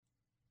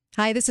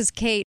Hi, this is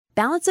Kate.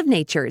 Balance of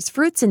Nature's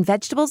fruits and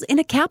vegetables in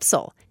a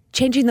capsule.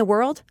 Changing the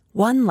world,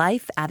 one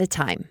life at a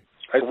time.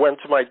 I went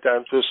to my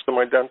dentist, and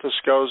my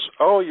dentist goes,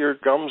 "Oh, your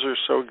gums are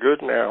so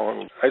good now."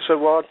 And I said,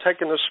 "Well, I'm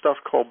taking this stuff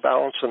called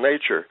Balance of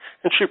Nature."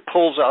 And she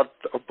pulls out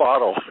a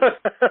bottle.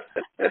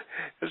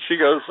 And she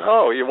goes,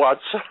 "Oh, you want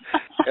some?"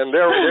 And they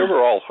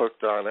were all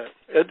hooked on it.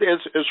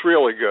 It's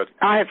really good.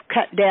 I've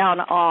cut down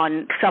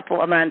on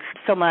supplements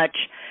so much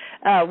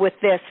with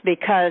this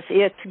because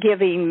it's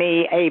giving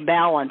me a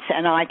balance,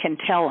 and I can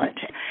tell it.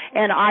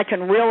 And I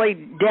can really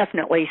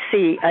definitely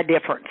see a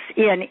difference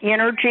in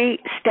energy,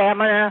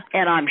 stamina,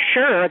 and I'm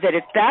sure that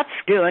if that's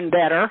doing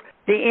better,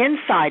 the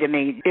inside of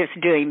me is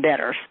doing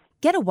better.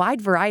 Get a wide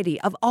variety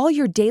of all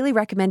your daily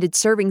recommended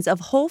servings of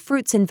whole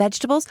fruits and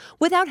vegetables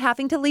without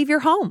having to leave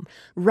your home.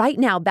 Right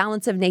now,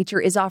 Balance of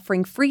Nature is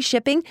offering free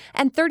shipping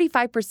and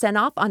 35%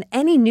 off on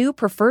any new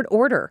preferred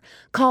order.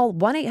 Call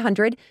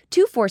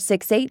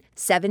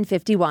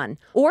 1-800-2468-751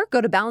 or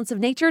go to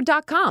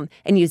balanceofnature.com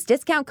and use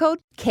discount code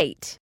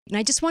KATE. And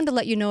I just wanted to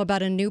let you know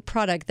about a new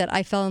product that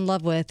I fell in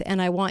love with,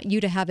 and I want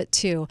you to have it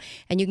too.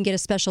 And you can get a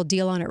special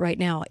deal on it right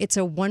now. It's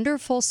a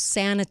wonderful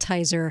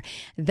sanitizer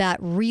that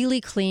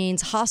really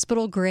cleans,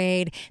 hospital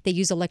grade. They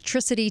use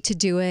electricity to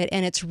do it,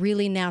 and it's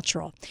really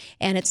natural.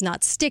 And it's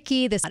not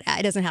sticky. It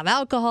doesn't have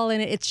alcohol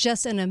in it. It's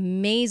just an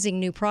amazing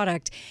new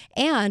product.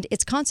 And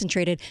it's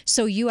concentrated,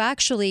 so you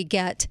actually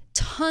get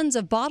tons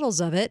of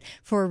bottles of it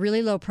for a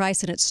really low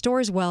price, and it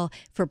stores well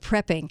for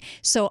prepping.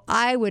 So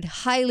I would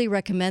highly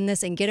recommend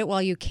this and get it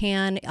while you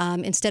can.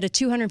 Instead of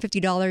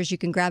 $250, you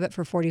can grab it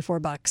for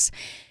 $44.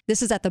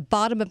 This is at the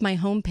bottom of my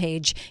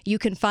homepage. You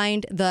can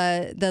find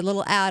the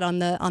little ad on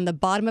the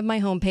bottom of my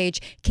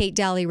homepage,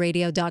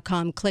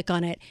 katedalleyradio.com. Click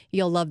on it.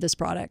 You'll love this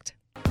product.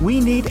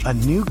 We need a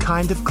new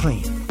kind of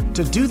clean.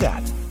 To do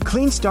that,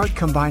 Clean Start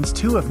combines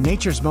two of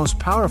nature's most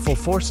powerful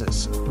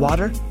forces,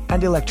 water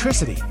and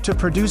electricity, to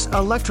produce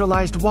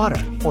electrolyzed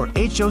water, or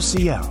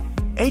HOCl.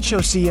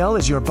 HOCl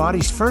is your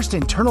body's first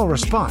internal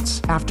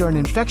response after an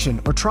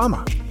infection or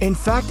trauma. In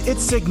fact,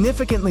 it's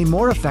significantly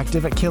more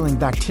effective at killing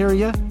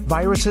bacteria,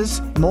 viruses,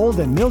 mold,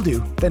 and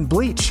mildew than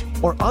bleach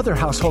or other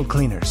household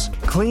cleaners.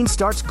 Clean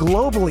Start's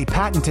globally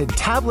patented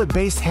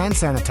tablet-based hand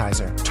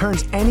sanitizer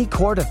turns any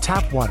quart of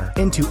tap water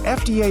into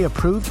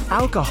FDA-approved,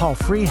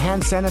 alcohol-free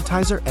hand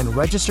sanitizer and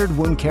registered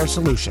wound care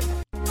solution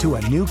to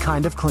a new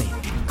kind of clean.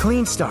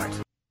 Clean Start.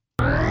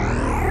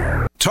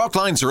 Talk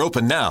lines are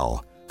open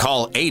now.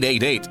 Call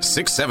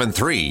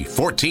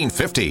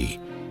 888-673-1450.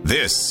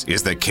 This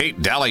is the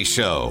Kate Dalley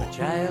Show. A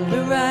child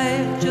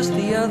arrived just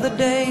the other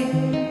day.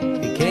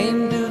 He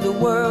came to the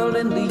world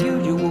in the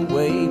usual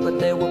way, but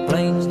there were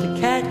planes to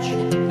catch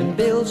and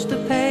bills to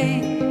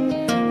pay.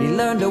 He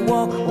learned to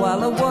walk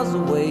while I was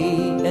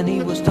away, and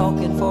he was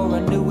talking for I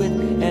knew it.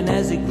 And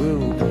as he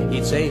grew,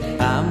 he'd say,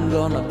 "I'm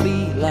gonna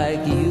be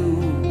like you,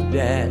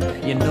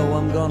 Dad. You know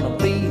I'm gonna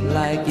be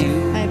like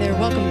you." Hi there,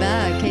 welcome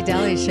back, Kate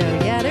Dalley Show.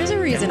 Yeah, there's a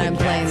reason I'm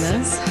playing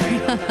this.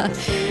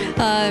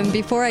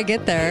 Before I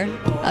get there,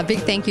 a big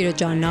thank you to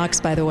John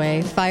Knox, by the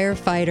way.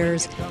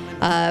 Firefighters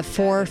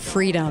for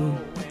Freedom.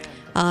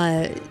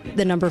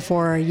 The number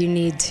 4. You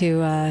need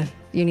to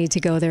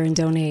go there and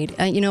donate.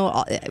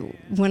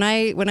 When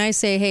I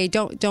say, hey,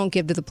 don't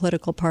give to the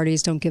political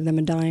parties, don't give them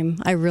a dime,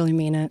 I really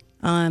mean it.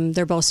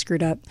 They're both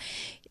screwed up.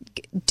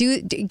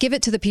 Give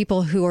it to the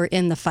people who are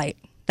in the fight.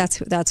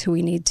 That's who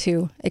we need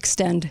to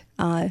extend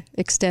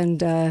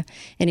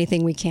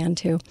anything we can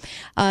to.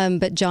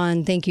 But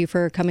John, thank you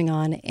for coming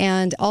on.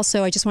 And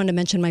also, I just wanted to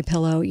mention my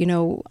pillow. You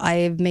know,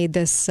 I've made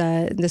this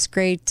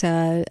great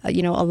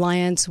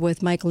alliance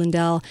with Mike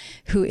Lindell,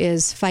 who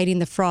is fighting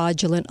the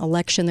fraudulent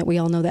election that we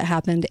all know that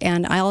happened.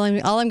 And all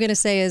I'm going to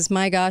say is,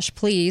 my gosh,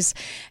 please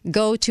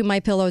go to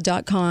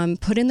mypillow.com,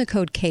 put in the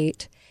code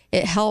Kate.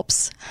 It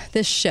helps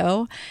this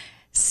show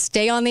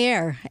stay on the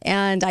air,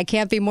 and I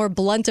can't be more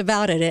blunt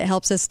about it. It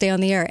helps us stay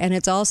on the air, and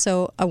it's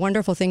also a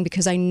wonderful thing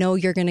because I know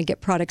you're going to get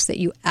products that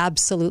you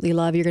absolutely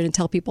love. You're going to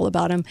tell people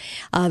about them.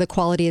 The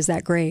quality is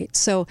that great,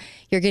 so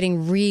you're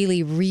getting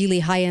really,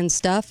 really high-end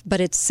stuff,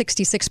 but it's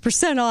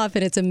 66% off,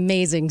 and it's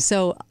amazing.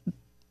 So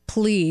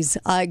please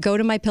go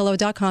to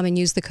mypillow.com and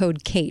use the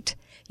code Kate.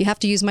 You have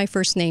to use my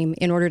first name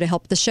in order to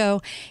help the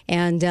show.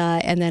 And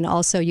then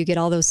also you get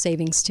all those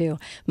savings too.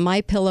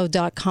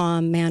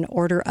 MyPillow.com, man,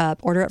 order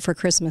up for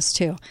Christmas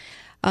too.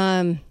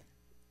 Those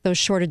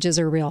shortages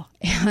are real.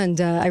 And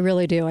I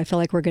really do. I feel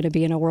like we're going to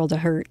be in a world of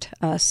hurt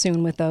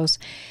soon with those.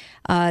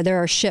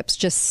 There are ships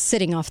just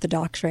sitting off the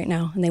docks right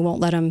now, and they won't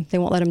let them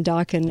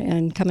dock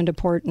and come into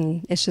port,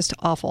 and it's just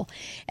awful.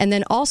 And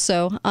then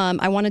also,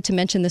 I wanted to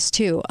mention this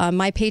too,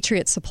 My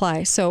Patriot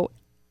Supply. So,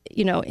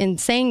 in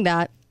saying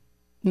that,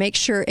 make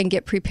sure and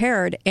get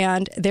prepared.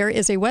 And there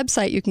is a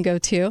website you can go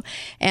to,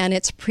 and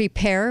it's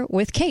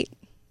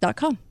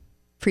preparewithkate.com.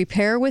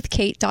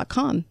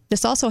 Preparewithkate.com.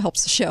 This also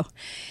helps the show.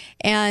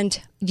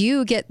 And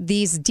you get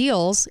these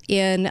deals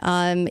in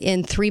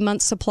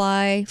 3-month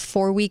supply,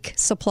 4-week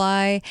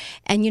supply.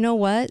 And you know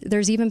what?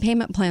 There's even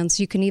payment plans.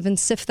 You can even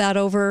sift that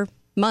over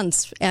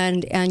months,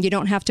 and you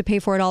don't have to pay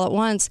for it all at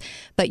once,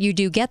 but you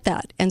do get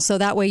that. And so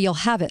that way you'll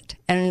have it.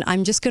 And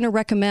I'm just going to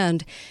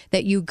recommend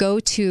that you go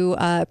to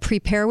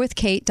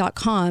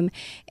preparewithkate.com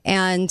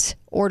and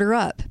order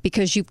up,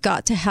 because you've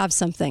got to have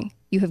something.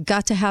 You have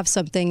got to have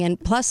something. And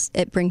plus,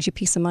 it brings you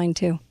peace of mind,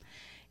 too.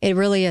 It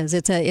really is.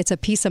 It's a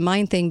peace of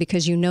mind thing,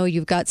 because you know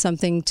you've got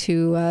something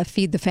to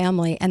feed the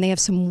family. And they have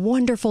some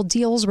wonderful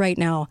deals right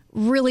now.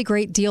 Really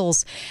great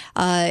deals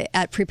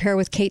at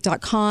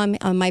preparewithkate.com.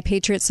 My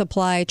Patriot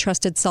Supply,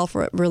 Trusted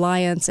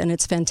Self-Reliance, and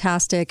it's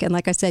fantastic. And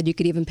like I said, you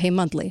could even pay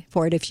monthly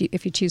for it if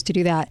you choose to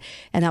do that.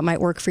 And that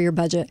might work for your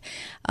budget.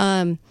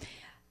 I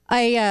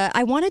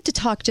wanted to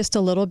talk just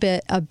a little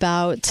bit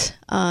about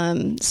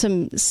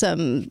some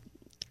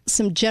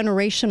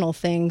generational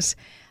things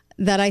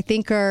that I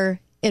think are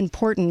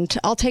important.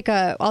 I'll take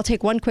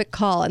one quick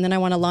call, and then I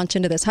want to launch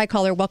into this. Hi,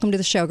 caller. Welcome to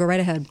the show. Go right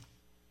ahead.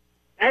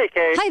 Hey,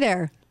 Kate. Hi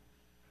there.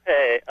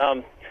 Hey,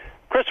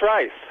 Chris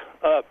Rice.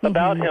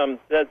 About him,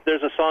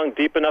 there's a song,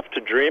 "Deep Enough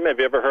to Dream." Have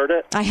you ever heard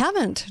it? I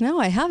haven't. No,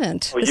 I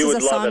haven't. Well, you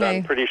would love it,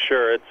 I'm pretty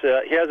sure.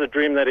 It's he has a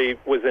dream that he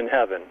was in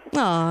heaven.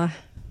 Aw.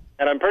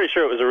 And I'm pretty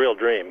sure it was a real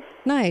dream.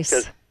 Nice.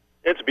 Because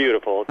it's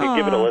beautiful.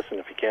 Give it a listen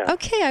if you can.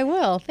 Okay, I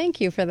will. Thank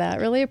you for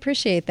that. Really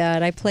appreciate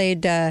that. I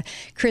played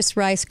Chris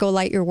Rice, "Go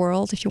Light Your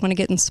World." If you want to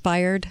get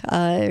inspired,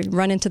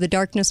 run into the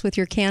darkness with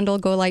your candle,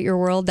 "Go Light Your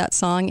World," that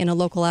song, in a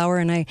local hour.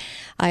 And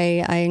I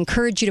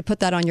encourage you to put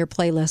that on your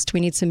playlist.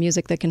 We need some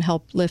music that can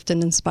help lift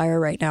and inspire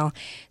right now,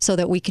 so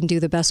that we can do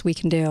the best we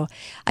can do.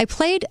 I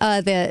played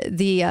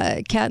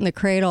the Cat in the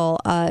Cradle,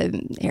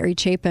 Harry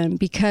Chapin,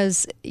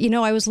 because,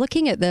 I was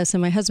looking at this,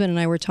 and my husband and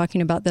I were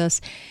talking about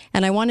this,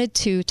 and I wanted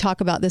to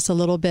talk about this a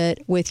little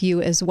bit with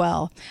you as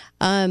well.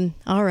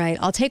 All right,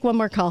 I'll take one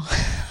more call.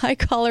 Hi,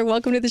 caller.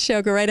 Welcome to the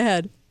show. Go right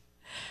ahead.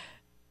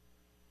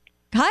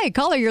 Hi,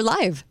 caller. You're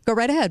live. Go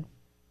right ahead.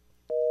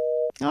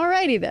 All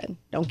righty then.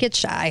 Don't get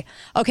shy.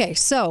 Okay,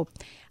 so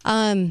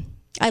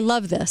I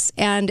love this,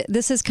 and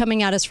this is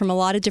coming at us from a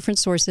lot of different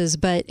sources,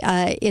 but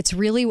it's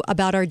really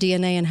about our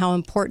DNA and how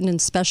important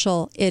and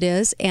special it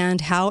is,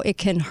 and how it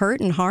can hurt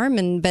and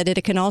harm, but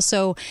it can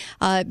also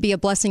be a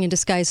blessing in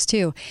disguise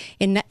too.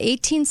 In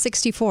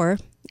 1864,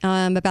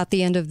 about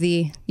the end of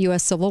the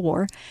U.S. Civil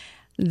War,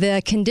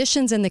 the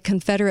conditions in the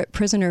Confederate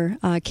prisoner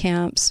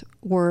camps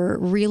were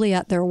really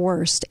at their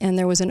worst, and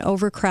there was an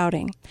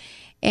overcrowding.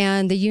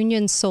 And the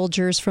Union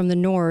soldiers from the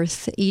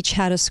North each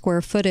had a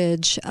square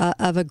footage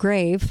of a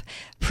grave.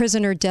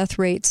 Prisoner death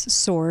rates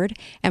soared.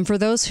 And for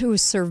those who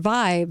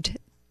survived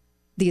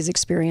these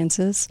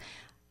experiences,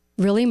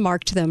 really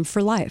marked them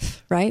for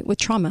life, right, with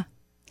trauma.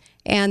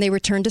 And they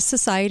returned to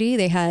society.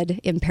 They had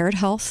impaired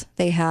health.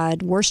 They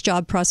had worse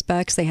job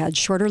prospects. They had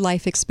shorter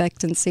life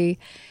expectancy.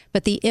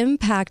 But the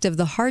impact of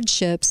the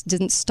hardships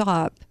didn't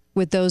stop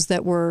with those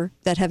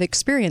that have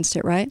experienced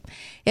it, right?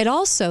 It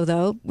also,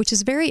 though, which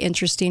is very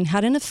interesting,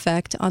 had an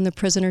effect on the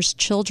prisoners'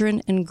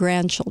 children and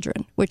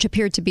grandchildren, which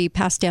appeared to be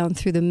passed down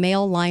through the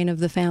male line of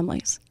the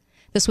families.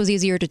 This was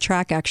easier to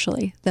track,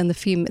 actually, than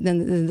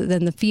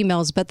the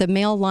females, but the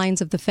male lines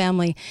of the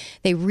family,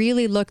 they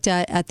really looked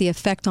at the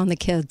effect on the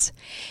kids.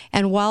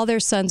 And while their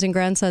sons and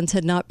grandsons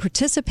had not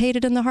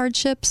participated in the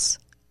hardships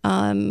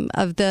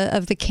of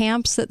the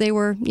camps that they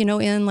were,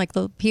 in, like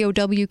the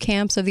POW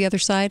camps of the other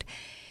side,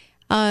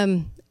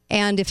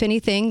 and if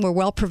anything, were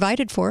well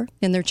provided for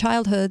in their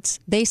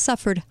childhoods, they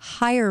suffered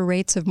higher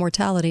rates of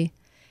mortality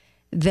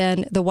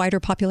than the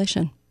wider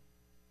population.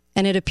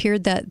 And it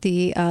appeared that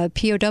the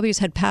POWs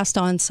had passed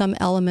on some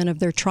element of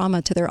their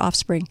trauma to their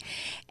offspring.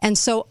 And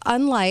so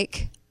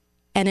unlike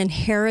an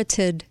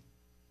inherited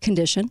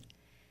condition,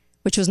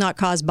 which was not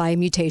caused by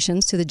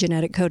mutations to the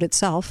genetic code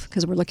itself,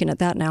 because we're looking at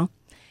that now,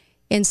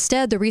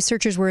 instead, the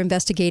researchers were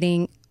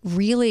investigating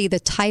really the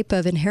type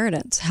of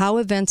inheritance, how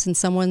events in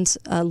someone's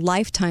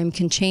lifetime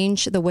can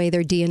change the way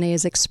their DNA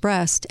is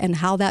expressed, and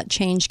how that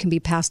change can be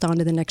passed on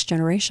to the next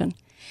generation.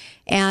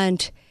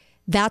 And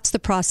that's the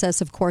process,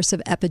 of course,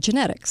 of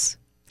epigenetics.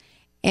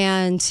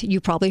 And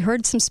you probably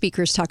heard some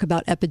speakers talk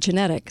about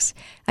epigenetics.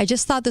 I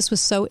just thought this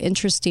was so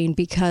interesting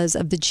because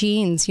of the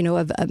genes,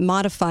 of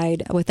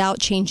modified without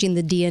changing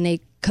the DNA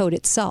code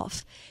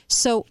itself.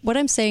 So what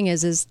I'm saying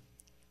is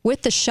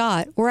with the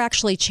shot, we're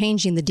actually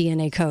changing the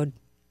DNA code,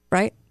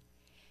 right?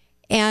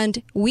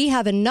 And we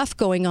have enough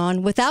going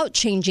on without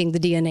changing the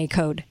DNA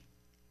code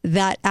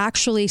that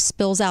actually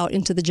spills out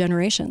into the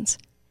generations.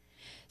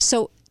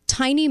 So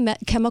tiny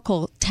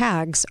chemical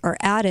tags are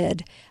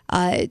added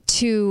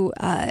to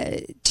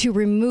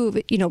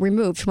removed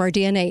from our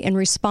DNA in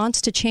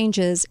response to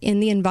changes in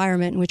the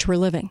environment in which we're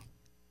living.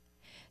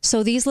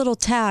 So these little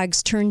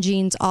tags turn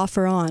genes off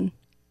or on,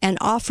 and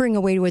offering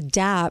a way to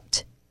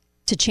adapt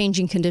to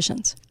changing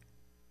conditions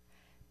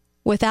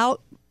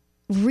without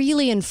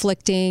really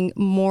inflicting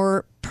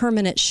more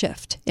permanent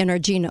shift in our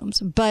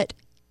genomes. But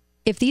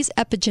if these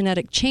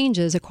epigenetic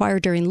changes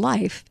acquired during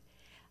life,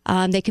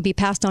 they could be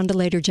passed on to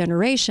later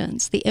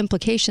generations, the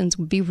implications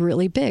would be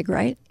really big,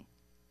 right?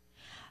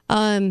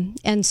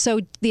 And so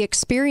the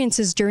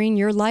experiences during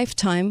your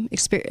lifetime,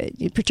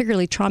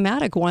 particularly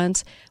traumatic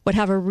ones, would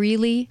have a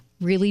really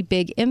really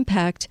big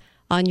impact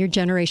on your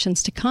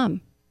generations to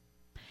come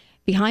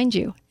behind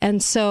you.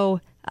 And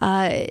so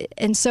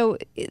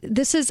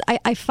this is,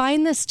 I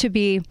find this to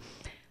be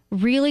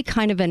really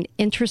kind of an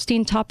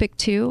interesting topic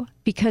too,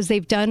 because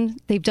they've done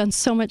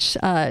so much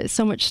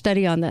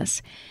study on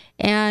this.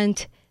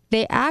 And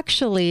they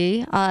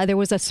actually, there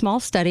was a small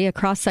study, a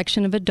cross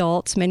section of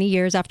adults many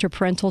years after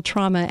parental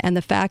trauma, and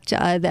the fact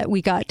that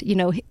we got,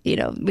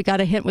 we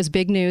got a hint was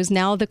big news.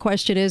 Now the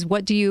question is,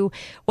 how do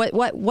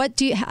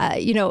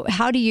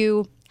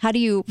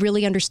you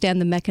really understand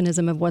the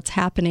mechanism of what's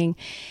happening?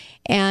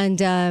 And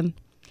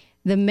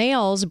the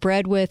males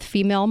bred with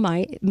female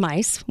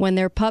mice, when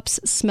their pups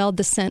smelled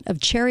the scent of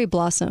cherry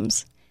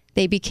blossoms,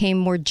 they became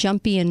more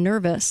jumpy and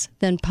nervous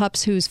than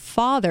pups whose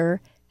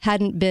father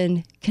hadn't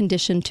been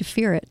conditioned to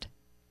fear it.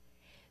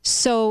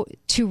 So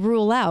to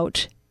rule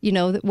out,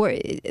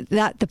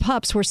 that the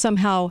pups were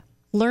somehow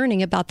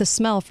learning about the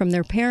smell from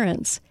their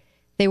parents.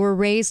 They were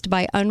raised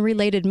by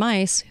unrelated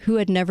mice who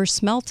had never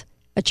smelt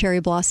a cherry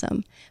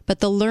blossom. But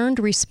the learned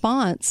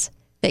response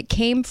that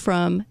came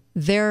from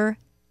their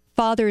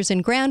fathers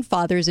and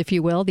grandfathers, if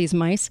you will, these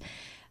mice,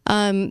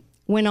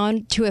 went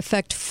on to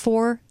affect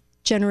 4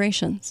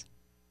 generations.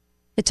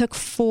 It took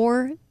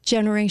 4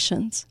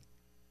 generations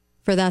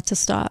for that to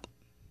stop.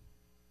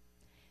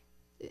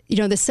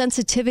 The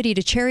sensitivity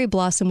to cherry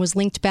blossom was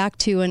linked back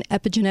to an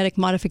epigenetic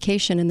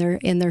modification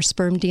in their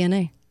sperm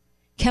DNA.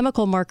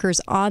 Chemical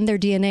markers on their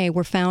DNA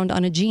were found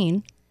on a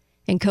gene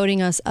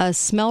encoding a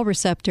smell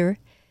receptor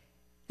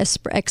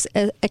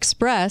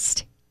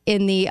expressed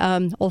in the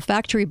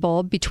olfactory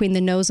bulb between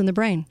the nose and the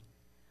brain,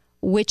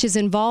 which is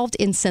involved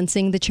in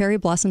sensing the cherry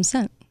blossom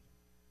scent.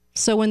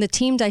 So when the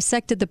team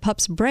dissected the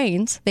pups'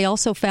 brains, they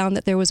also found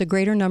that there was a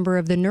greater number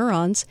of the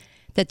neurons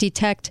that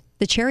detect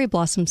the cherry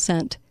blossom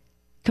scent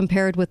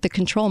compared with the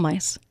control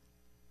mice.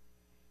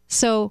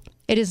 So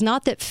it is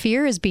not that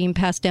fear is being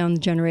passed down the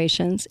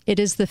generations. It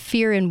is the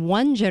fear in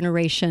one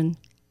generation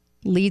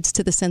leads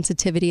to the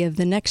sensitivity of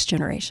the next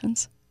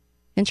generations.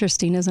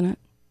 Interesting, isn't it?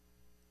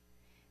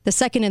 The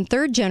second and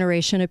third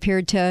generation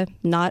appeared to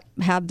not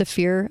have the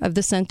fear of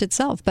the scent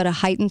itself, but a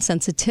heightened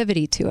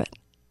sensitivity to it.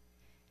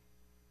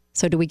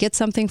 So do we get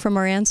something from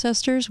our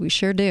ancestors? We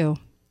sure do.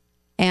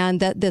 And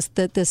that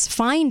this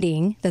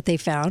finding that they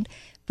found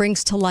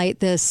brings to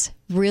light this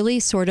really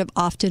sort of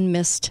often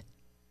missed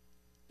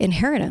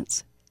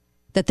inheritance,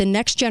 that the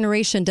next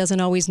generation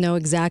doesn't always know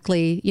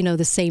exactly,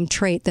 the same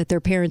trait that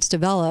their parents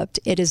developed.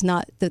 It is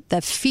not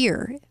the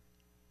fear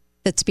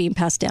that's being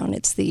passed down.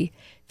 It's the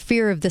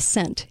fear of the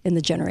scent in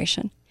the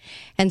generation.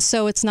 And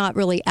so it's not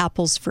really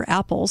apples for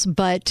apples,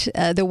 but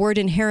the word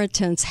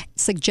inheritance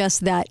suggests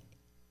that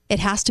it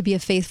has to be a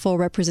faithful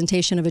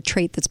representation of a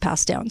trait that's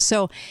passed down.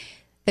 So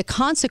the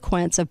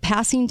consequence of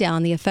passing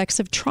down the effects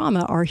of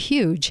trauma are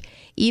huge,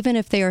 even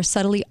if they are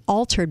subtly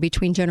altered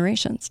between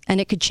generations.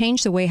 And it could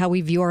change the way how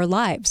we view our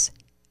lives,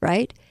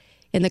 right?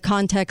 In the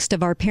context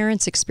of our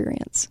parents'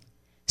 experience.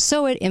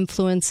 So it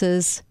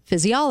influences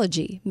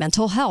physiology,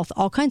 mental health,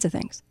 all kinds of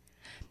things.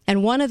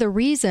 And one of the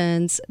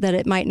reasons that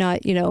it might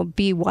not,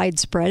 be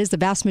widespread is the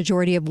vast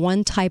majority of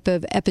one type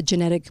of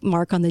epigenetic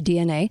mark on the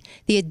DNA.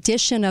 The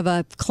addition of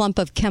a clump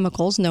of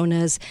chemicals known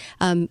as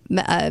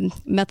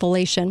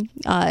methylation,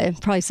 I'm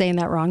probably saying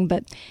that wrong,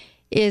 but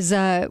is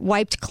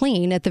wiped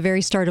clean at the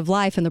very start of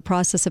life, and the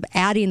process of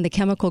adding the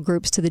chemical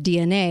groups to the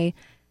DNA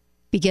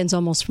begins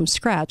almost from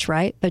scratch,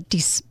 right? But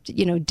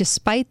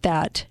despite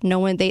that,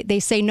 they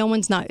say no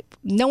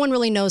one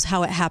really knows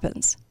how it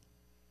happens.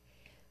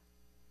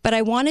 But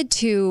I wanted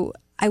to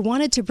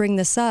bring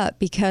this up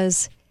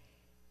because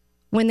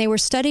when they were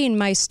studying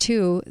mice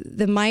too,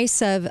 the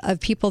mice of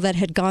people that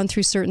had gone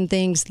through certain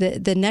things,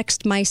 the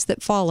next mice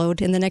that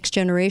followed in the next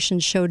generation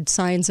showed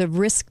signs of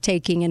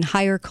risk-taking and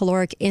higher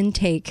caloric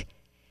intake,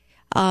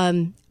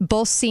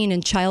 both seen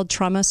in child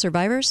trauma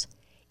survivors,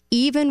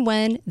 even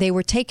when they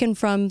were taken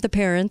from the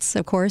parents,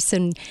 of course,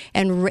 and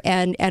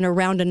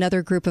around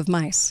another group of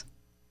mice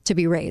to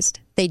be raised.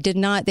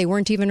 They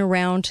weren't even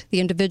around the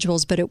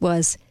individuals, but it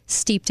was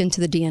steeped into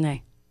the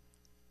DNA.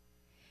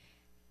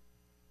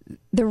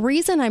 The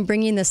reason I'm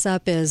bringing this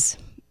up is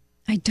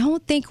I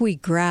don't think we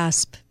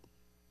grasp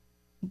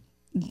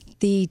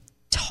the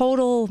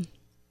total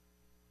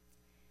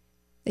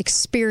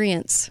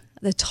experience,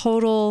 the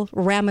total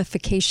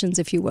ramifications,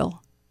 if you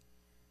will,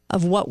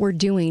 of what we're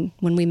doing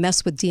when we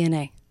mess with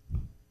DNA.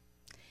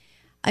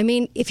 I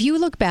mean, if you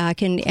look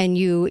back and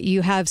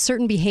you have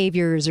certain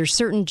behaviors or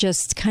certain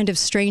just kind of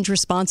strange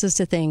responses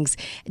to things,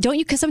 don't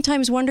you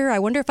sometimes wonder, I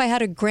wonder if I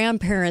had a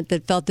grandparent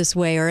that felt this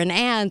way, or an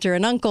aunt or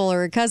an uncle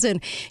or a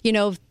cousin,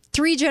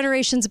 3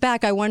 generations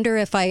back, I wonder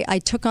if I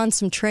took on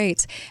some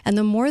traits. And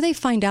the more they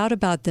find out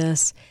about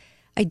this,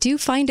 I do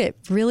find it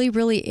really,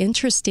 really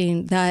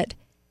interesting that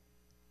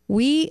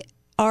we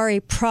are a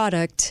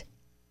product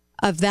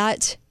of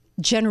that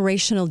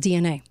generational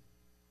DNA.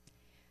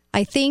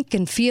 I think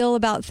and feel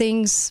about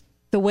things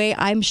the way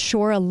I'm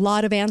sure a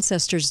lot of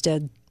ancestors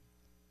did.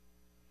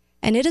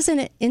 And it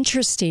isn't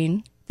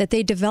interesting that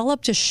they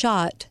developed a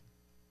shot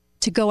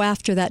to go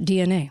after that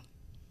DNA.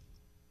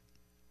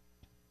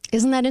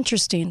 Isn't that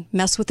interesting?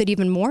 Mess with it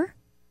even more?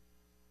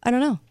 I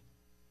don't know.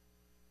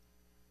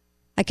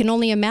 I can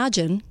only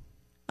imagine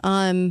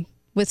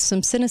with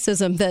some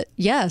cynicism that,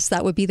 yes,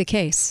 that would be the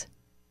case.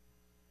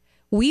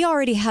 We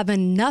already have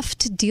enough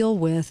to deal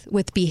with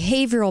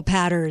behavioral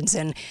patterns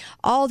and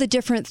all the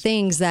different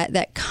things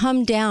that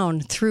come down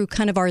through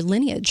kind of our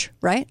lineage,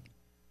 right?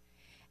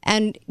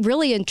 And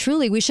really and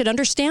truly, we should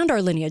understand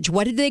our lineage.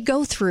 What did they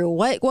go through?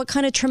 What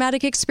kind of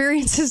traumatic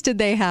experiences did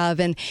they have?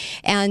 And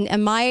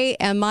am I,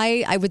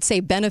 I would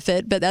say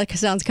benefit, but that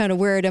sounds kind of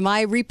weird. Am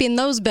I reaping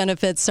those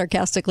benefits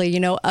sarcastically,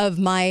 of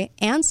my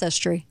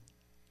ancestry?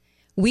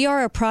 We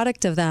are a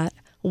product of that.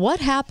 What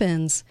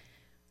happens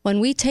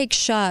when we take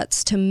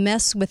shots to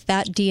mess with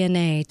that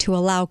DNA, to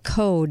allow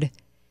code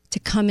to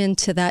come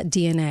into that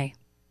DNA?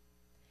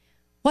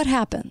 What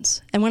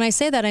happens? And when I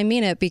say that, I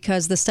mean it,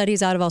 because the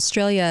studies out of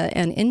Australia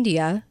and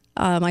India,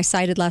 I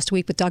cited last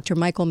week with Dr.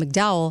 Michael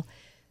McDowell,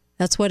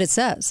 that's what it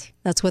says.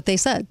 That's what they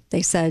said.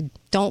 They said,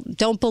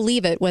 don't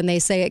believe it when they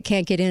say it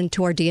can't get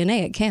into our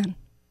DNA. It can.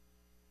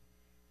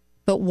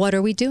 But what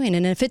are we doing?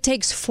 And if it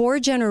takes 4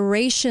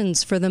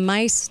 generations for the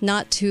mice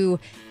not to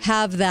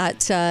have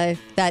that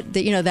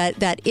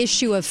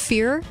issue of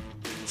fear,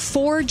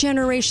 4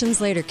 generations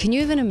later, can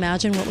you even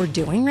imagine what we're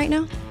doing right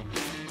now?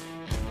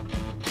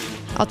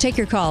 I'll take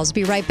your calls.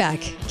 Be right back.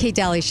 Kate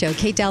Dalley Show,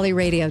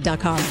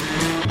 KateDalleyRadio.com.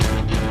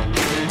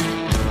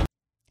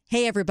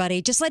 Hey,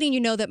 everybody. Just letting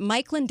you know that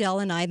Mike Lindell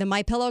and I, the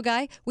MyPillow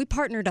guy, we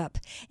partnered up.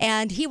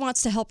 And he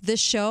wants to help this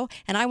show,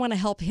 and I want to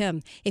help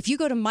him. If you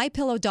go to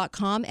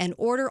MyPillow.com and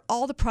order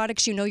all the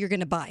products you know you're going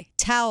to buy,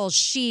 towels,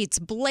 sheets,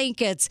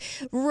 blankets,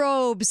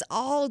 robes,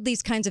 all of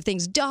these kinds of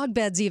things, dog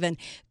beds even,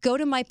 go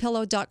to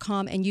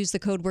MyPillow.com and use the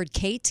code word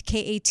KATE,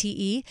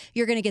 K-A-T-E.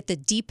 You're going to get the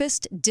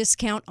deepest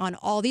discount on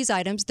all these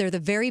items. They're the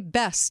very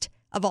best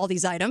of all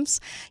these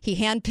items. He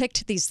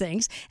handpicked these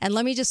things. And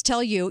let me just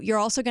tell you, you're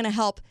also going to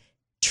help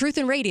Truth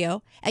in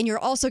Radio, and you're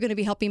also going to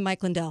be helping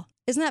Mike Lindell.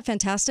 Isn't that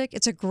fantastic?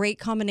 It's a great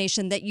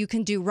combination that you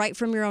can do right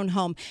from your own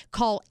home.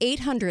 Call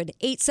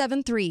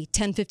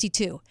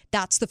 800-873-1052.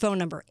 That's the phone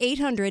number,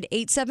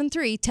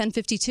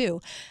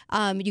 800-873-1052.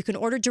 You can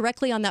order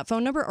directly on that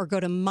phone number or go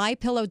to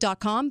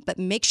mypillow.com, but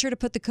make sure to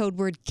put the code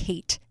word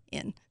KATE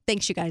in.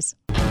 Thanks, you guys.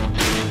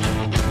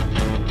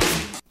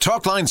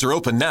 Talk lines are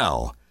open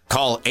now.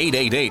 Call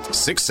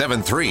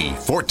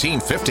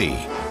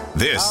 888-673-1450.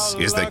 This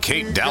is the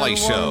Kate Dalley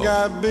Show.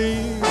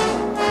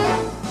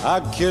 I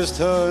kissed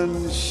her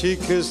and she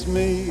kissed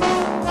me.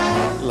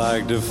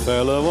 Like the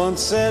fella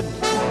once said,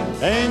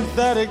 ain't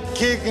that a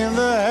kick in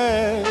the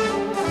head?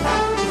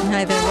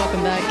 Hi there,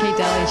 welcome back, Kate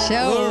Dalley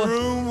Show. The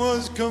room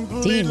was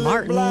completely Dean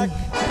Martin. black.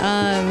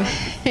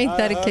 Ain't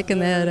that a kick in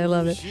the head? I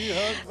love it.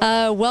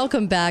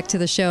 Welcome back to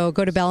the show.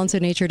 Go to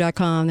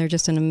balanceofnature.com. They're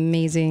just an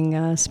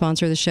amazing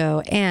sponsor of the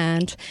show.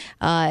 And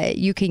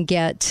you can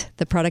get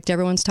the product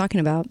everyone's talking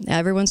about.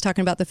 Everyone's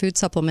talking about the food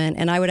supplement.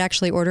 And I would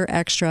actually order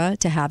extra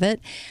to have it.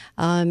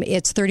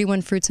 It's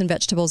 31 fruits and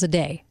vegetables a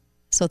day.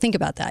 So think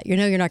about that. You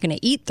know you're not going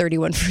to eat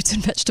 31 fruits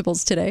and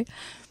vegetables today.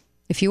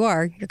 If you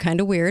are, you're kind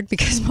of weird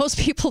because most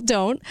people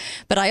don't.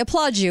 But I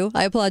applaud you.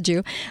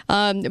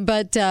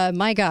 But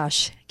my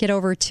gosh, get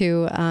over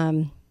to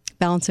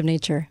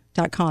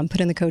balanceofnature.com.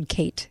 Put in the code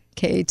KATE,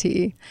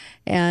 K-A-T-E,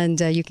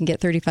 and you can get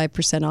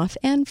 35% off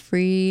and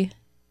free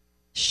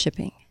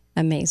shipping.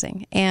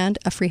 Amazing. And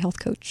a free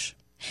health coach.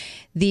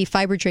 The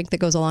fiber drink that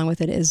goes along with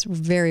it is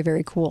very,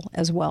 very cool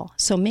as well.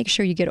 So make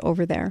sure you get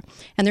over there.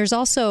 And there's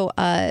also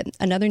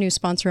another new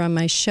sponsor on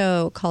my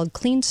show called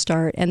Clean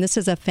Start. And this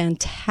is a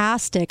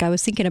fantastic, I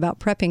was thinking about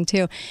prepping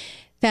too,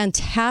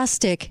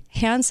 fantastic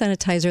hand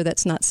sanitizer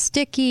that's not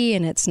sticky,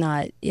 and it's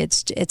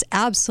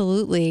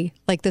absolutely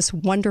like this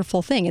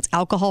wonderful thing. It's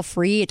alcohol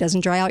free. It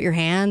doesn't dry out your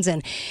hands,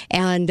 and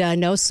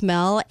no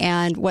smell.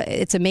 And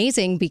it's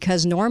amazing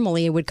because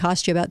normally it would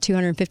cost you about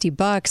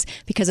 $250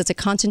 because it's a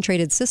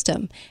concentrated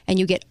system, and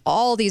you get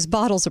all these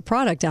bottles of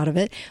product out of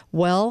it.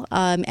 Well,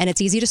 and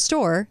it's easy to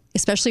store,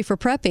 especially for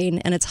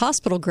prepping, and it's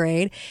hospital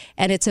grade,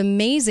 and it's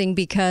amazing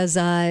because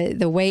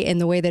the way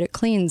that it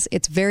cleans,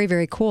 it's very,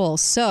 very cool.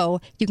 So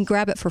you can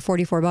grab it for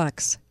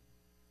 $44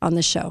 on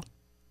the show.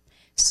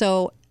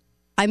 So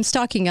I'm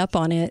stocking up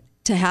on it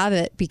to have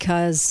it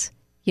because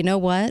you know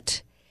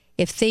what?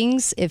 If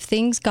things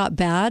got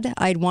bad,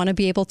 I'd want to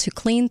be able to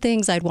clean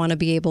things. I'd want to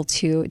be able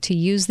to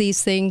use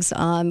these things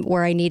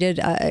where I needed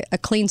a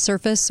clean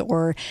surface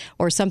or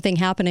something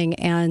happening.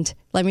 And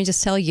let me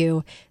just tell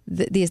you,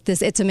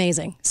 it's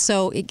amazing.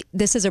 So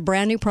this is a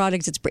brand new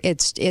product.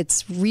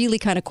 It's really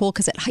kind of cool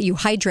because you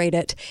hydrate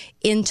it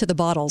into the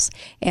bottles,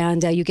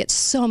 and you get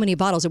so many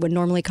bottles. It would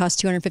normally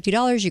cost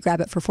 $250. You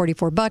grab it for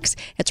 $44.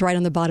 It's right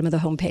on the bottom of the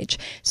homepage.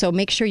 So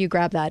make sure you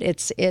grab that.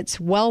 It's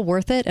well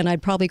worth it, and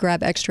I'd probably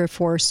grab extra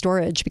for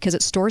storage because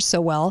it stores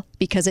so well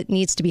because it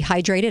needs to be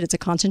hydrated. It's a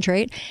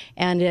concentrate,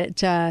 and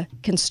it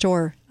can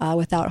store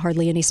without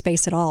hardly any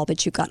space at all.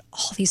 But you've got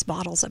all these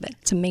bottles of it.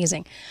 It's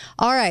amazing.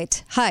 All right.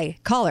 Hi,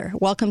 caller.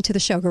 Welcome to the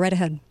show. Go right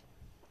ahead.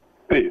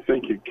 Hey,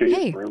 thank you,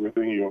 Kate, for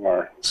everything you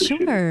are.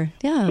 Appreciate Sure. it.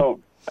 Yeah. So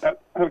I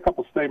had a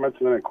couple statements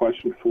and then a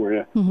question for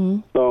you. Mm-hmm.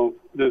 So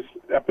this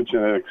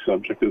epigenetic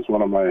subject is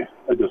I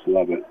just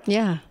love it.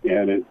 Yeah.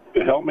 And it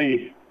helped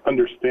me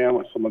understand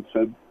what someone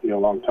said a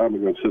long time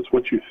ago. It says,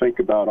 what you think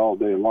about all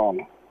day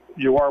long.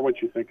 You are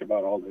what you think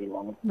about all day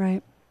long.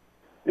 Right.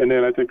 And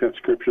then I think that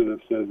scripture that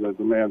says, as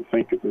a man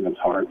thinketh in his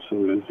heart,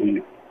 so is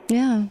he.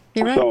 Yeah,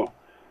 you're right. So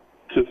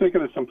to think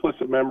of the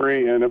simplicity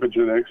memory and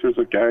epigenetics, there's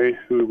a guy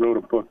who wrote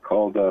a book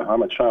called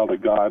I'm a Child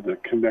of God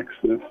that connects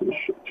this and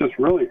just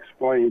really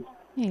explains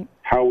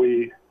how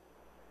we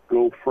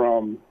go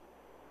from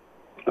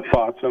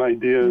thoughts and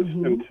ideas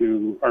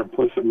into our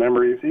implicit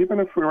memories. Even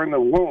if we're in the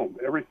womb,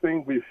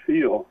 everything we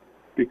feel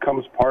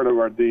becomes part of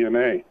our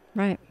DNA.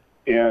 Right.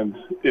 And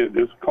it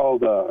is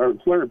called,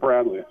 it's Larry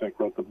Bradley, I think,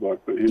 wrote the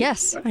book. But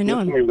yes, I know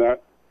him.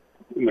 That.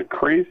 And the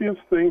craziest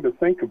thing to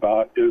think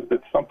about is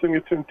that something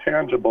that's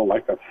intangible,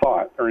 like a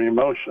thought or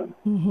emotion,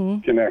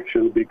 can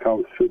actually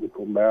become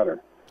physical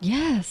matter.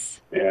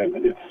 Yes.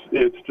 And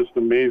it's just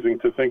amazing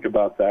to think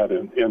about that.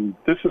 And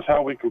this is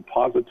how we can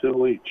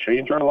positively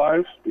change our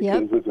lives,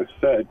 because, as I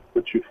said,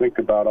 what you think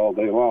about all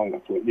day long,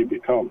 that's what you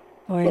become.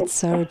 Boy, it's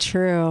so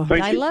true.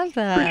 I love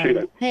that.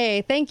 Appreciate it.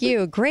 Hey, thank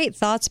you. Great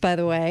thoughts, by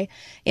the way.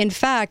 In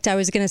fact, I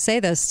was going to say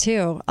this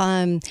too.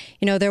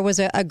 There was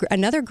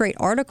another great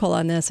article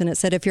on this, and it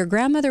said if your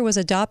grandmother was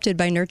adopted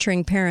by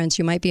nurturing parents,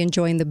 you might be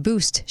enjoying the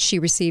boost she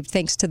received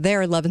thanks to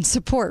their love and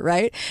support,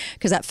 right?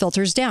 Because that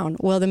filters down.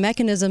 Well, the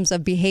mechanisms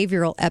of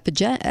behavioral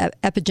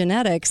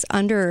epigenetics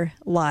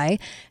underlie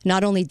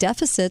not only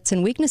deficits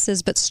and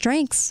weaknesses, but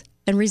strengths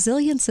and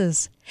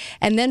resiliences.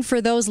 And then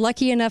for those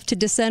lucky enough to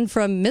descend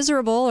from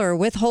miserable or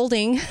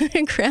withholding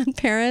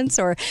grandparents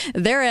or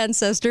their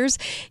ancestors,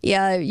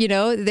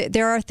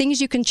 there are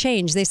things you can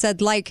change. They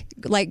said like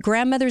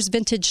grandmother's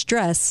vintage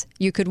dress,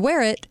 you could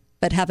wear it,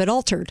 but have it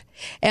altered.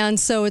 And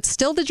so it's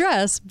still the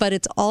dress, but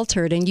it's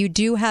altered. And you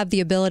do have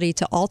the ability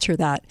to alter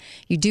that.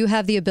 You do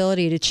have the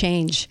ability to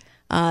change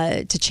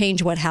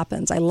what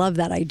happens. I love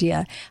that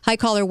idea. Hi,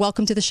 caller.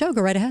 Welcome to the show.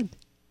 Go right ahead.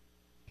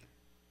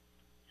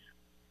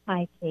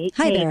 Hi, Kate.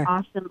 Hi there.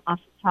 Awesome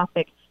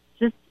topic.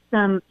 Just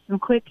some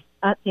quick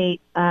update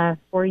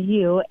for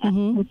you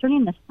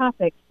concerning this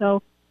topic.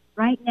 So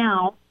right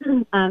now,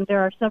 there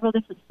are several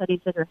different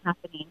studies that are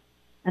happening,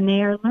 and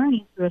they are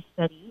learning through a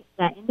study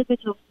that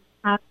individuals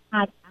who have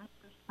had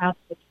adverse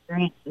childhood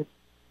experiences.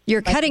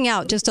 You're cutting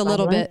out just a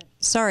little bit.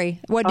 Sorry.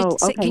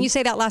 Okay. Can you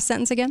say that last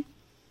sentence again?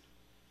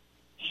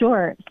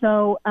 Sure.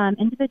 So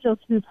individuals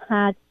who've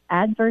had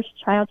adverse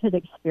childhood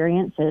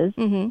experiences,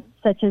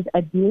 such as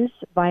abuse,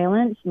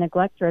 violence,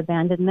 neglect or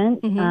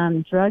abandonment,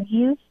 drug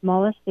use,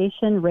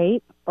 molestation,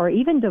 rape, or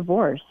even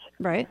divorce.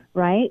 Right.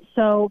 Right?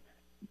 So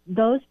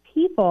those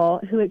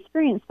people who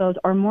experience those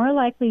are more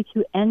likely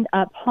to end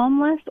up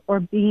homeless or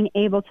being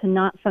able to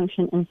not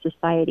function in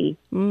society.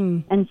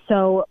 And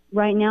so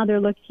right now they're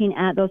looking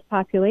at those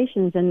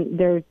populations, and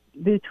they're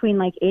between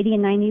like 80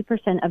 and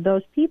 90% of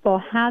those people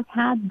have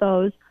had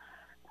those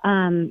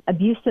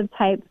abusive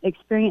type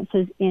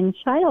experiences in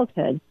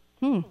childhood.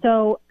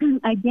 So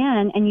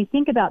again, and you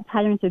think about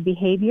patterns of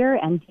behavior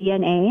and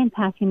DNA and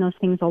passing those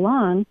things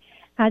along,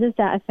 how does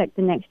that affect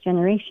the next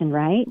generation,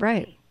 right?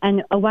 Right.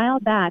 And a while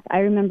back, I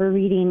remember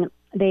reading,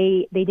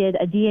 they did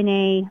a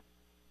DNA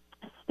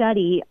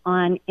study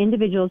on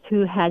individuals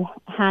who had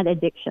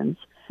addictions.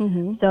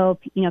 So,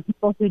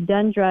 people who'd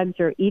done drugs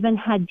or even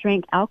had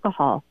drank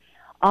alcohol,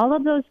 all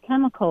of those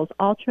chemicals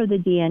alter the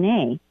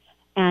DNA.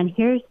 And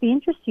here's the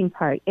interesting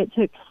part. It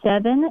took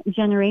 7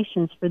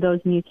 generations for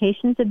those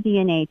mutations of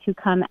DNA to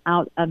come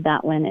out of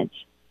that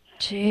lineage.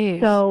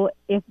 Jeez. So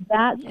if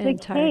that's the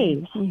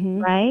case,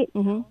 right,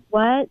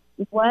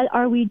 what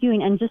are we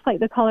doing? And just like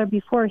the caller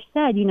before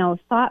said,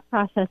 thought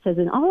processes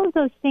and all of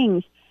those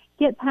things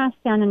get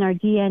passed down in our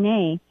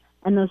DNA,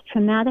 and those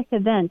traumatic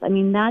events,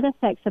 that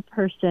affects a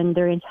person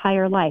their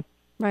entire life.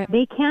 Right.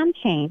 They can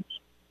change.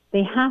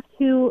 They have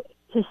to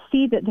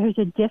see that there's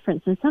a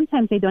difference. And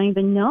sometimes they don't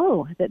even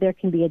know that there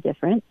can be a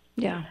difference.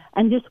 Yeah.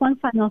 And just one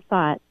final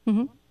thought.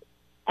 And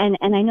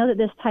I know that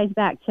this ties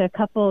back to a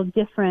couple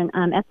different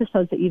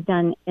episodes that you've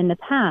done in the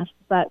past,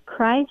 but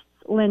Christ's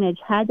lineage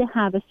had to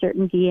have a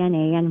certain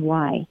DNA, and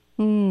why?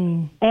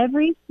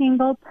 Every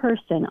single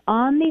person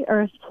on the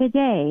earth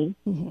today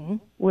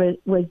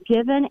was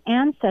given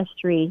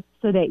ancestry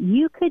so that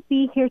you could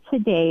be here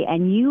today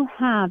and you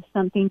have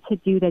something to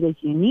do that is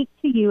unique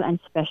to you and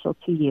special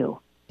to you.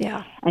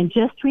 Yeah. And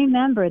just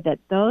remember that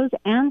those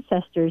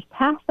ancestors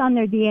passed on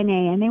their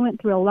DNA, and they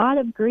went through a lot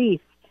of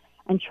grief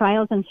and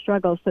trials and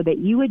struggles so that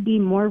you would be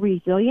more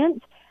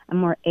resilient and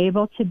more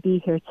able to be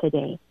here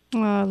today.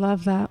 Oh, I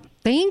love that.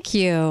 Thank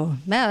you.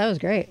 Man, that was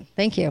great.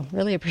 Thank you.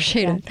 Really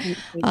appreciate it.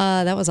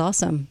 That was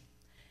awesome.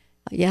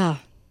 Yeah.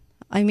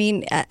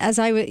 Absolutely.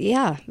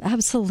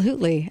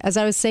 As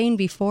I was saying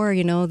before,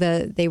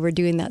 that they were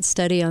doing that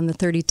study on the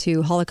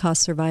 32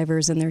 Holocaust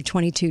survivors and their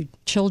 22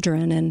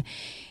 children,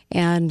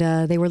 and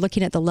they were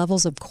looking at the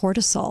levels of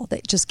cortisol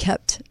that just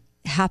kept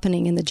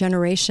happening in the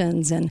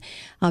generations, and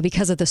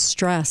because of the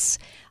stress,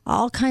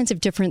 all kinds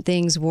of different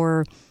things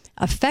were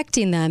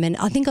affecting them. And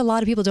I think a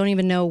lot of people don't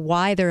even know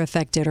why they're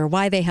affected or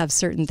why they have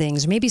certain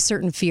things, or maybe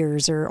certain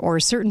fears or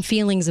certain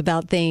feelings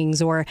about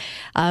things, or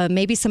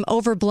maybe some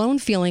overblown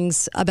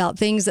feelings about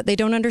things that they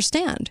don't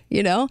understand,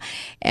 you know?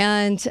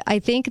 And I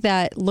think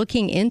that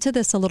looking into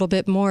this a little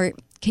bit more,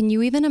 can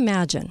you even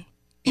imagine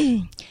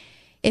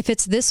if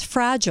it's this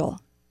fragile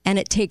and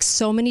it takes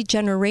so many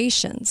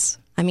generations?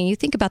 I mean, you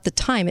think about the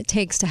time it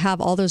takes to have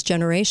all those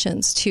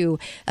generations to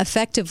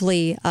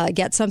effectively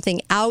get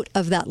something out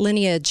of that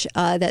lineage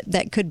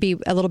that could be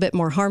a little bit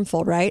more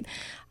harmful, right?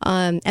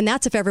 And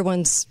that's if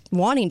everyone's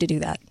wanting to do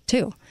that,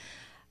 too.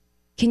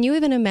 Can you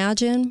even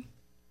imagine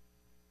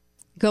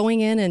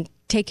going in and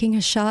taking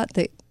a shot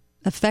that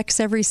affects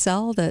every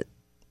cell?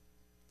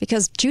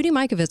 Because Judy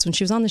Mikovits, when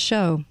she was on the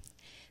show,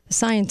 the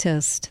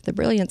scientist, the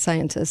brilliant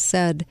scientist,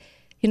 said,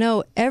 you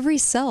know, every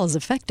cell is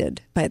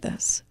affected by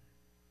this.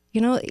 You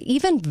know,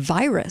 even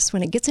virus,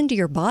 when it gets into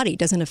your body,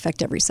 doesn't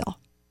affect every cell.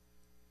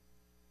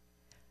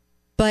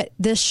 But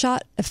this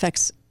shot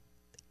affects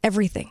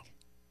everything.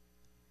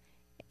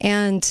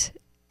 And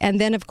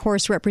then, of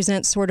course,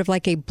 represents sort of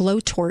like a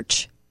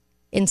blowtorch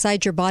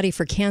inside your body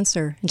for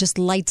cancer and just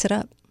lights it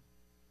up.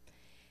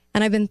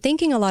 And I've been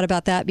thinking a lot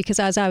about that because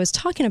as I was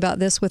talking about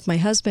this with my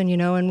husband, you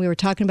know, and we were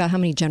talking about how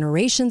many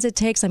generations it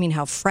takes, I mean,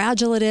 how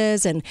fragile it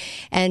is.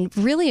 And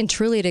really and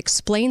truly, it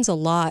explains a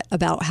lot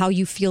about how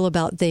you feel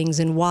about things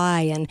and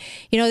why. And,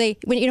 you know,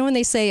 when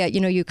they say, you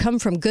know, you come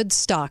from good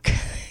stock,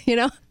 you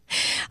know,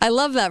 I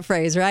love that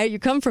phrase, right? You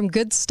come from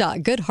good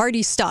stock, good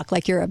hearty stock,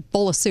 like you're a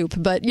bowl of soup,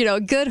 but, you know,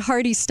 good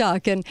hearty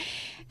stock. And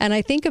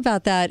I think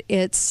about that.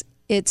 It's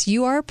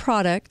you are a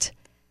product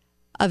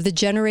of the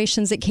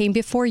generations that came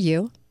before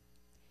you.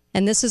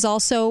 And this is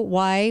also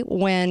why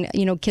when,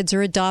 you know, kids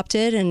are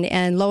adopted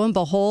and lo and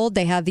behold,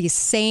 they have these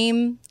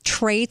same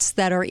traits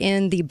that are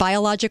in the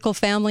biological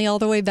family all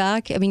the way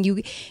back. I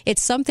mean,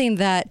 it's something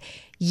that,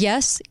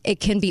 yes, it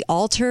can be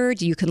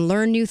altered. You can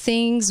learn new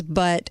things,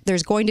 but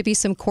there's going to be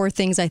some core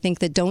things, I think,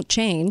 that don't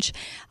change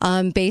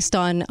based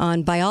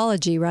on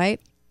biology, right?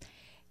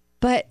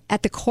 But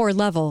at the core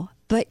level.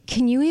 But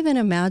can you even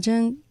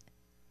imagine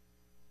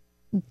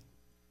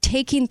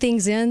taking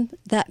things in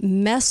that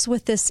mess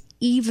with this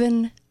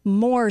even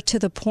more to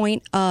the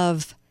point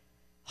of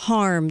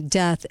harm,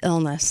 death,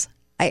 illness?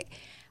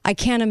 I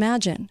can't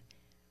imagine.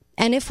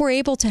 And if we're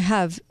able to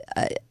have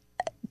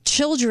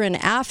children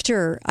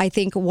after, I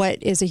think,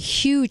 what is a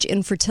huge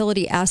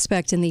infertility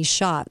aspect in these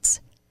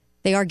shots,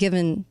 they are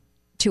given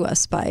to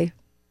us by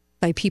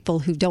people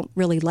who don't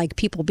really like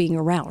people being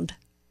around,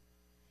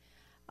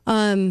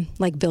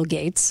 like Bill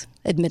Gates,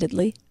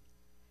 admittedly,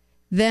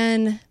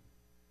 then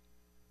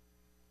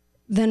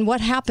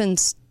what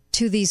happens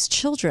to these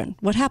children?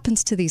 What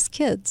happens to these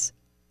kids?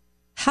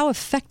 How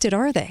affected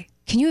are they?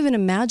 Can you even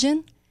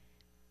imagine?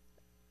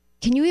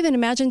 Can you even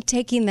imagine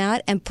taking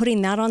that and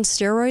putting that on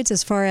steroids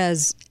as far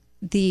as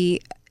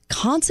the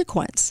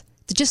consequence,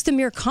 just the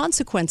mere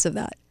consequence of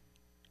that?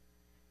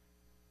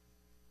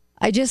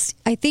 I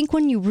think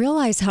when you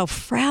realize how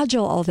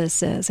fragile all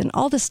this is and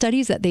all the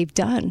studies that they've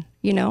done,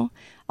 you know,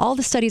 all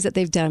the studies that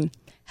they've done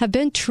have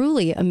been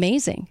truly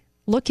amazing.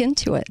 Look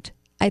into it.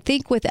 I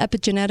think with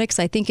epigenetics,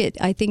 I think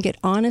it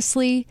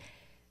honestly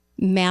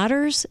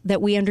matters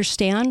that we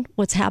understand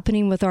what's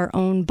happening with our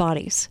own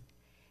bodies.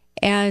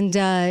 And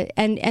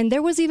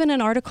there was even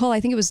an article, I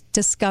think it was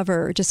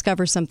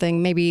Discover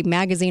something, maybe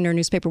magazine or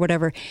newspaper,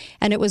 whatever.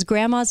 And it was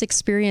grandma's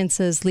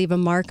experiences leave a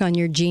mark on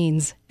your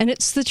genes. And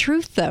it's the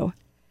truth, though.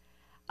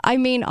 I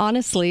mean,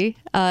 honestly,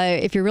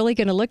 if you're really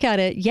going to look at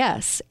it,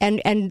 yes.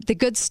 And the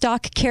good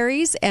stock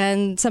carries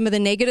and some of the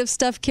negative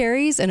stuff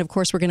carries. And of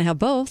course, we're going to have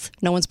both.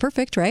 No one's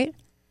perfect, right?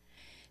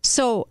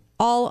 So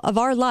all of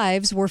our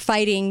lives, we're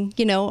fighting,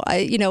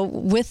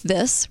 with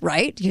this,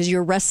 right? Because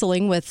you're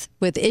wrestling with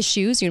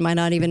issues. You might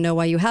not even know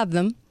why you have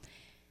them.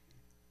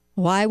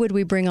 Why would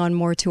we bring on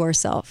more to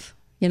ourselves?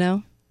 You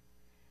know,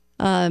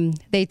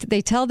 they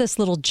tell this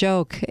little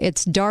joke.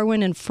 It's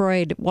Darwin and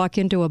Freud walk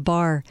into a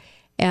bar,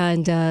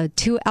 and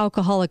two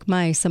alcoholic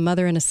mice, a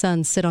mother and a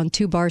son, sit on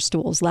two bar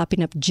stools,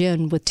 lapping up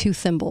gin with two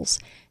thimbles.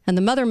 And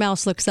the mother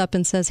mouse looks up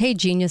and says, "Hey,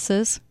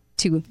 geniuses,"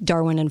 to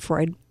Darwin and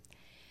Freud.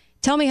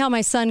 "Tell me how my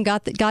son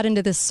got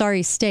into this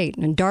sorry state."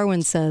 And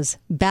Darwin says,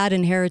 "Bad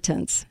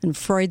inheritance." And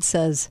Freud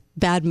says,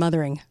 "Bad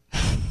mothering."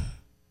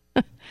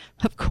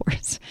 Of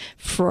course,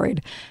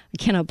 Freud. I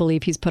cannot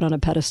believe he's put on a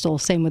pedestal.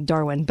 Same with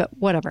Darwin, but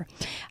whatever.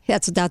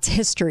 That's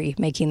history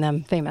making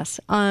them famous.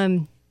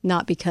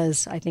 Not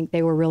because I think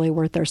they were really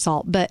worth their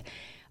salt, but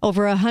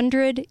over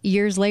 100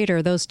 years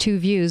later, those two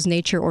views,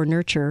 nature or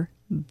nurture,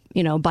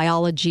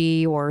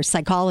 biology or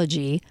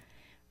psychology,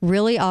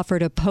 really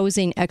offered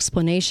opposing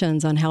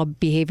explanations on how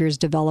behaviors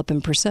develop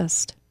and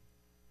persist.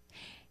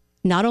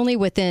 Not only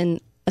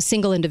within a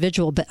single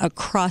individual, but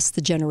across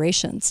the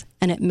generations.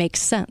 And it makes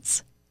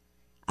sense.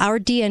 Our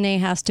DNA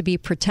has to be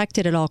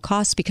protected at all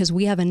costs because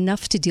we have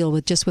enough to deal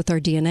with just with our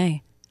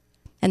DNA.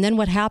 And then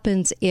what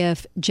happens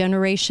if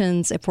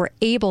we're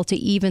able to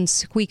even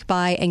squeak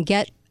by and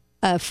get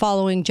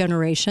following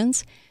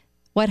generations,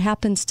 what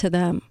happens to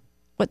them?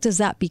 What does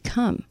that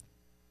become?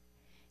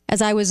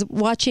 as I was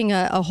watching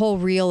a whole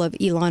reel of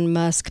Elon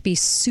Musk be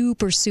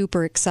super,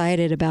 super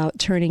excited about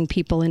turning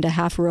people into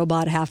half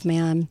robot, half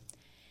man,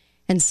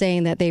 and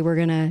saying that they were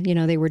going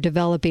to, they were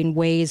developing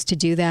ways to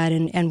do that.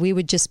 And we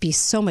would just be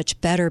so much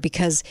better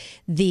because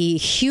the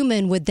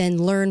human would then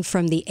learn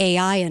from the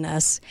AI in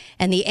us,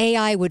 and the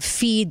AI would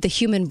feed the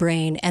human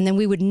brain. And then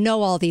we would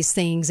know all these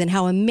things and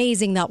how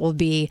amazing that will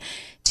be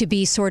to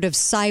be sort of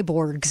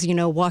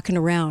cyborgs, walking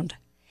around.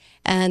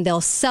 And they'll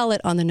sell it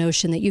on the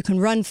notion that you can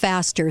run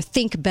faster,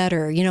 think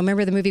better.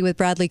 Remember the movie with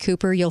Bradley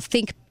Cooper? You'll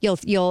think,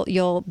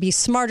 you'll be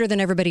smarter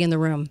than everybody in the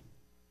room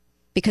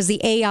because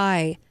the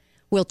AI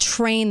will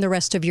train the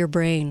rest of your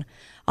brain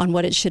on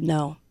what it should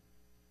know.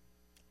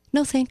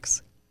 No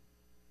thanks.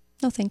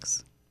 No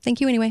thanks.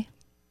 Thank you anyway.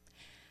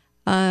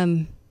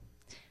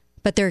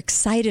 But they're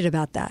excited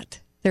about that.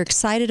 They're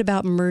excited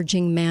about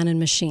merging man and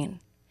machine.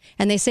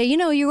 And they say,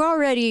 you're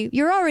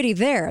already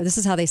there. This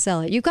is how they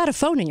sell it. You've got a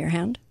phone in your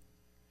hand.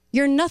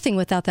 You're nothing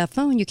without that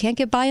phone. You can't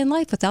get by in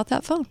life without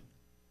that phone.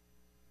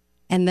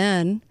 And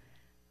then,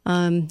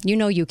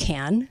 you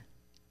can,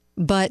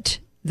 but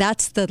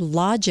that's the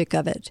logic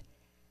of it.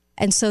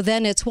 And so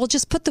then it's, we'll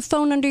just put the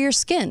phone under your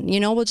skin.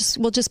 We'll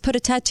just put a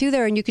tattoo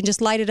there and you can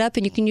just light it up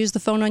and you can use the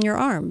phone on your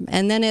arm.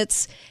 And then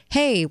it's,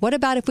 hey, what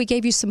about if we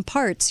gave you some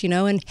parts,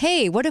 and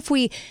hey, what if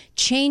we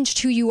changed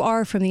who you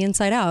are from the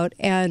inside out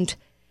and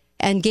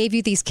gave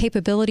you these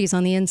capabilities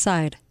on the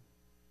inside?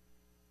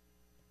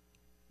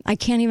 I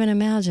can't even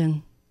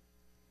imagine.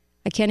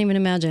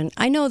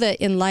 I know that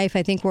in life,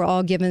 I think we're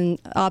all given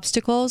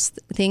obstacles,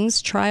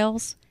 things,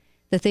 trials,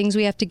 the things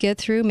we have to get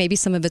through. Maybe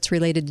some of it's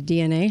related to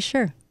DNA,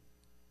 sure.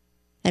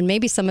 And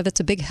maybe some of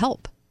it's a big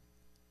help.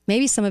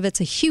 Maybe some of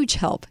it's a huge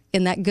help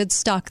in that good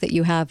stock that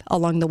you have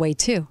along the way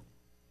too.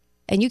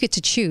 And you get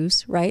to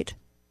choose, right?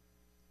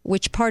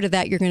 Which part of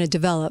that you're going to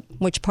develop,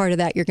 which part of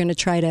that you're going to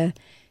try to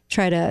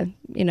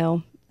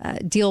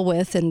deal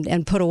with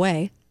and put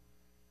away.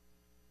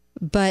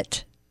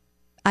 But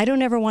I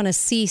don't ever want to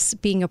cease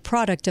being a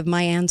product of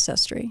my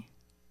ancestry.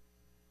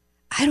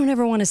 I don't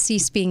ever want to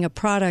cease being a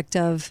product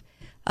of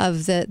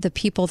the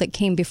people that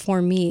came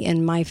before me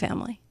in my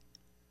family.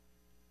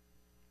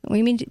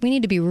 We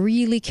need to be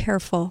really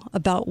careful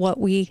about what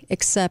we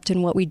accept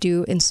and what we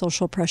do in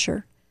social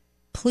pressure.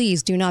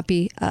 Please do not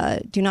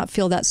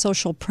feel that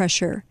social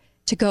pressure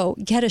to go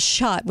get a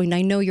shot when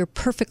I know you're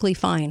perfectly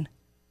fine.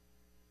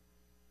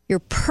 You're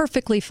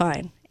perfectly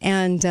fine.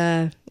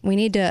 And we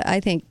need to,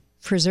 I think,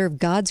 preserve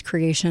God's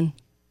creation.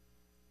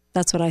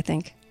 That's what I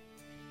think.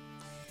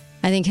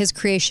 I think his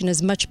creation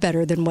is much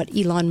better than what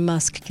Elon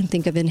Musk can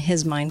think of in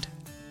his mind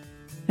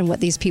and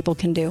what these people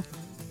can do.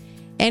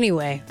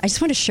 Anyway, I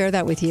just want to share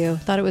that with you.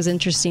 Thought it was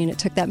interesting. It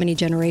took that many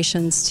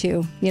generations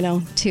to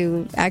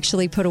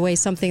actually put away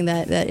something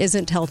that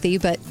isn't healthy,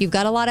 but you've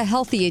got a lot of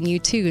healthy in you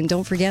too, and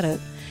don't forget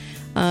it.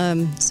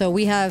 So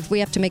we have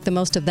to make the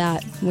most of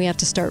that. We have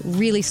to start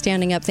really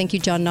standing up. Thank you,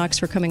 John Knox,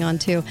 for coming on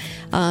too.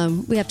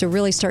 We have to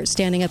really start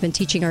standing up and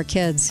teaching our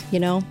kids.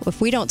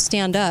 If we don't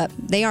stand up,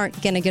 they aren't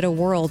going to get a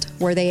world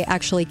where they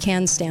actually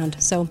can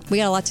stand. So we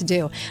got a lot to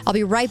do. I'll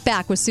be right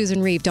back with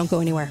Susan Reeve. Don't go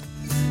anywhere.